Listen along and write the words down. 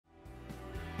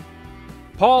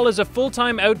Paul is a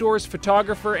full-time outdoors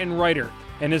photographer and writer,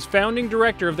 and is founding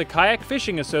director of the Kayak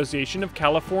Fishing Association of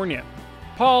California.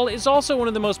 Paul is also one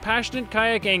of the most passionate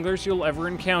kayak anglers you'll ever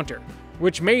encounter,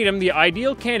 which made him the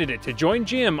ideal candidate to join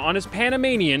Jim on his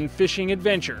Panamanian fishing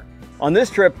adventure. On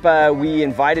this trip, we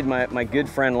invited my good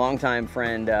friend, longtime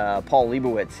friend, Paul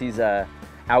Lebowitz. He's an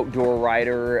outdoor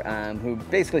writer who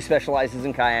basically specializes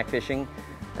in kayak fishing.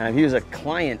 He was a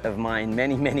client of mine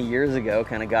many years ago,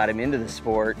 kind of got him into the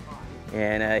sport.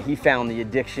 And he found the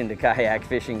addiction to kayak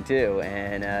fishing too,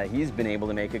 and he's been able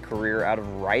to make a career out of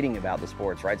writing about the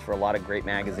sports. Writes for a lot of great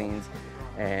magazines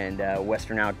and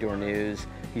Western Outdoor News.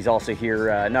 He's also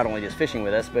here not only just fishing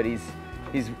with us, but he's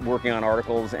working on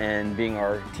articles and being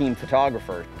our team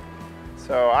photographer.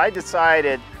 So I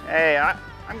decided, hey,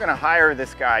 I'm going to hire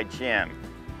this guy Jim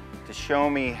to show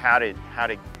me how to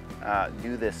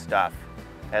do this stuff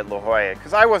at La Jolla,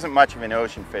 because I wasn't much of an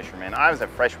ocean fisherman. I was a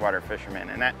freshwater fisherman,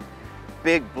 and that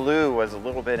big blue was a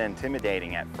little bit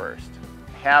intimidating at first.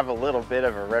 Have a little bit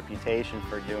of a reputation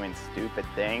for doing stupid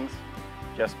things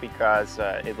just because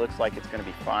it looks like it's going to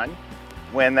be fun.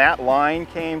 When that line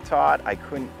came taut, I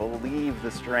couldn't believe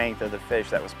the strength of the fish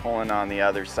that was pulling on the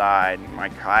other side. My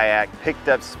kayak picked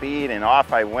up speed and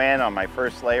off I went on my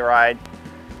first sleigh ride.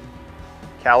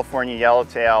 California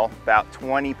yellowtail, about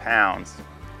 20 pounds.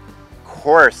 Of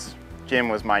course, Jim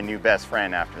was my new best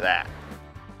friend after that.